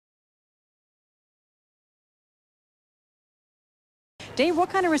Dave,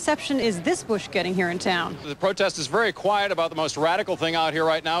 what kind of reception is this Bush getting here in town? The protest is very quiet. About the most radical thing out here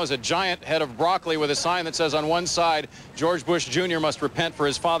right now is a giant head of broccoli with a sign that says on one side, George Bush Jr. must repent for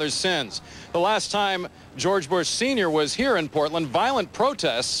his father's sins. The last time George Bush Sr. was here in Portland, violent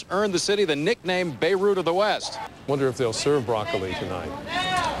protests earned the city the nickname Beirut of the West. Wonder if they'll serve broccoli tonight.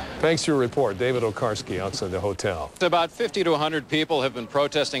 Thanks to your report, David Okarski outside the hotel. About 50 to 100 people have been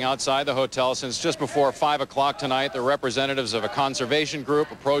protesting outside the hotel since just before 5 o'clock tonight. They're representatives of a conservation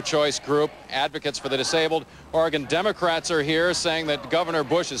group, a pro-choice group, advocates for the disabled. Oregon Democrats are here saying that Governor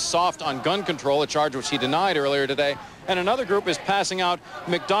Bush is soft on gun control, a charge which he denied earlier today. And another group is passing out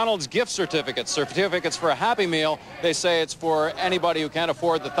McDonald's gift certificates for a Happy Meal. They say it's for anybody who can't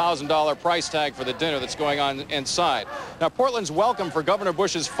afford the $1,000 price tag for the dinner that's going on inside. Now, Portland's welcome for Governor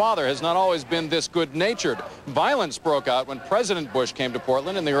Bush's father has not always been this good-natured. Violence broke out when President Bush came to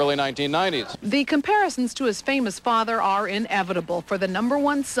Portland in the early 1990s. The comparisons to his famous father are inevitable for the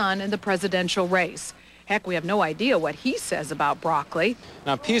 #1 son in the presidential race. Heck, we have no idea what he says about broccoli.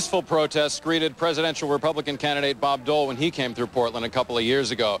 Now, peaceful protests greeted presidential Republican candidate Bob Dole when he came through Portland a couple of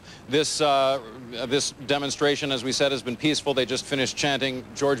years ago. This demonstration, as we said, has been peaceful. They just finished chanting,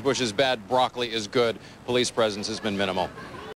 George Bush is bad, broccoli is good. Police presence has been minimal.